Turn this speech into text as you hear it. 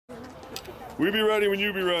We be ready when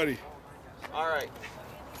you be ready. All right.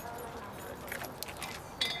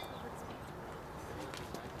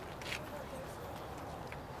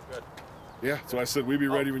 Good. Yeah, so I said we be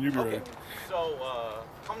ready when you be ready. So,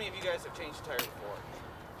 how many of you guys have changed tires before?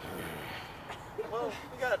 Well,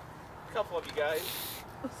 we got a couple of you guys.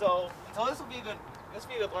 So this will be a good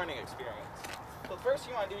learning experience. So the first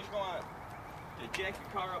thing you want to do is you want to jack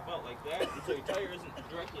your car up out like that until your tire isn't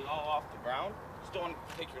directly all off the ground. Just don't want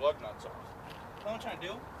to take your lug nuts off. So what I'm trying to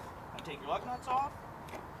do, I'm going to take your lug nuts off,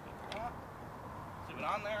 slip it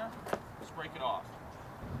on there, just break it off.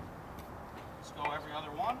 Just go every other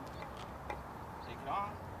one, take it on.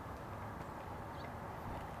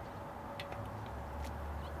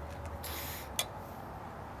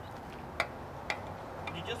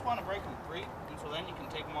 You just want to break them free, and so then you can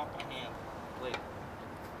take them off by hand later.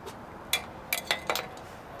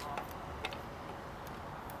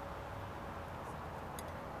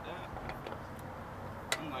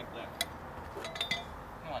 Like that.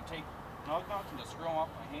 You want to take lug nuts and just screw them off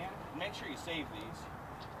by hand. Make sure you save these,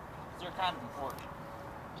 because they're kind of important.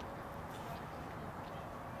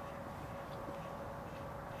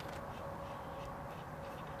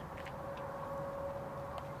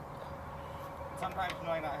 Sometimes you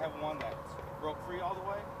might not have one that's broke free all the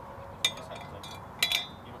way. You just have to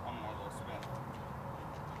give it one more little spin.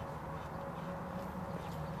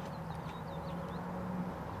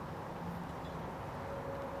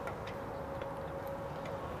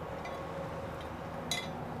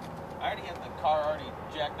 I already had the car already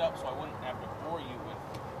jacked up, so I wouldn't have to bore you with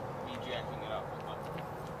me jacking it up.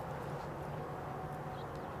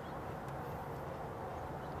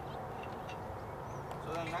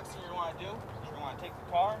 So then the next thing you want to do is you want to take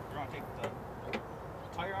the car, you want to take the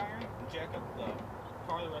tire iron and jack up the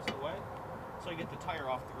car the rest of the way so you get the tire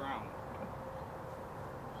off the ground.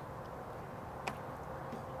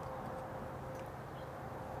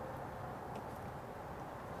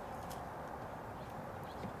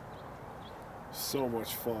 So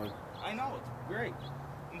much fun. I know, it's great.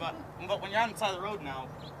 But when you're on the side of the road now,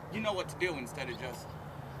 you know what to do instead of just...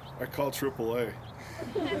 I call AAA.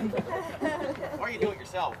 Or you do it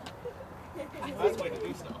yourself. That's the way to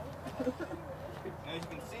do stuff. And as you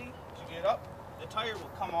can see, as you get up, the tire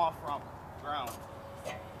will come off from the ground.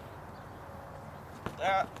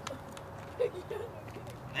 That.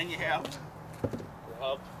 Then you have your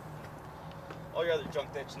hub. All your other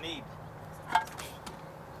junk that you need.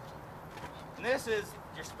 And this is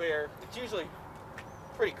your spare. It's usually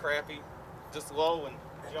pretty crappy, just low and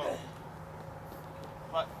junk.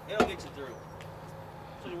 But it'll get you through.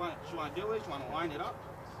 So what you want to do is you want to line it up.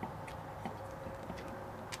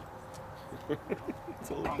 It's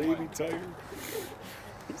a little baby tire.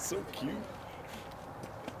 It's so cute.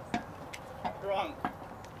 Wrong.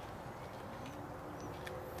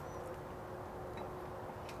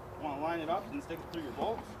 You want to line it up and stick it through your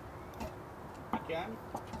bolts? I can.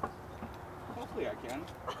 Hopefully I can.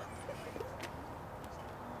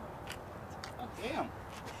 Oh, damn.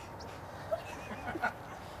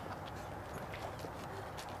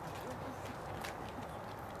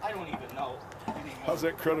 I don't even know anymore. How's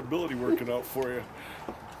that credibility working out for you?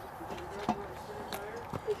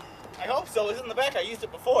 I hope so. It's in the back. I used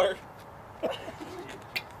it before.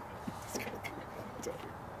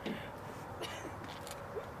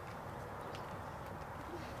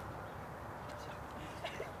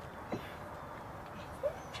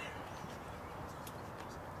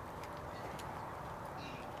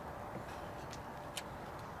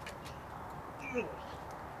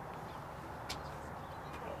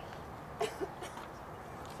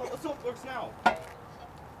 So let's hope it works now.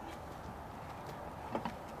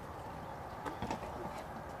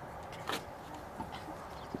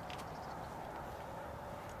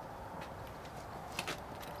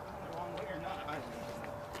 Wrong way or not, I don't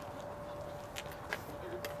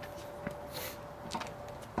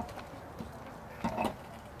know.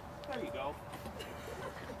 There you go.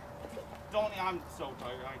 I'm so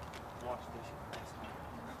tired. I watched this shit last night.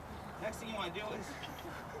 Next thing you want to do is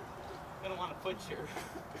you're gonna want to put your.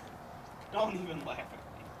 Don't even laugh at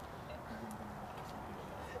me.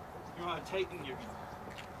 You want to tighten your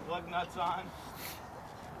lug nuts on.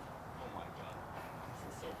 Oh my god,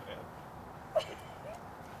 this is so bad.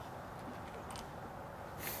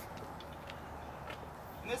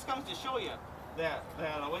 And this comes to show you that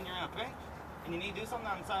when you're in a pinch and you need to do something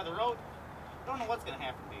on the side of the road, you don't know what's gonna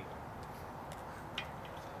happen to you.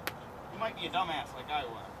 You might be a dumbass like I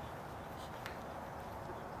was.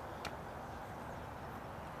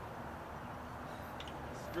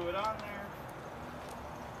 Screw it on there.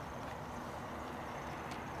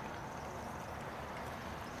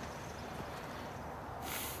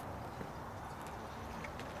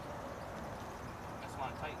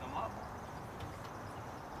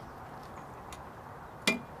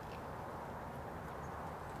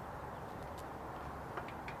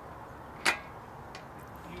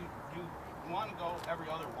 want to go every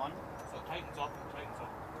other one, so it tightens up and tightens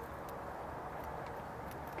up.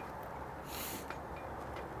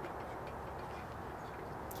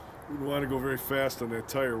 You wouldn't want to go very fast on that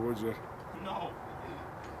tire, would you? No.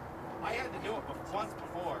 I had to do it once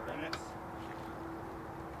before, and it's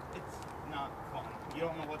not fun. You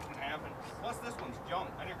don't know what's going to happen. Plus, this one's junk.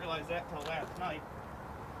 I didn't realize that till last night.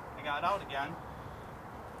 I got it out again.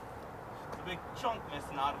 There's a big chunk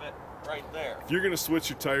missing out of it right there. If you're gonna switch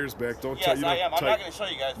your tires back, don't Yes, tighten. I am. I'm not going to show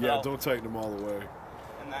you guys. Yeah, don't tighten them all the way.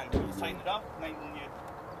 And then you just tighten it up, and then you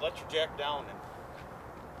let your jack down, and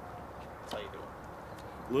that's how you do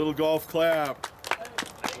it. Little golf clap.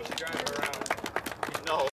 When you drive around, you know.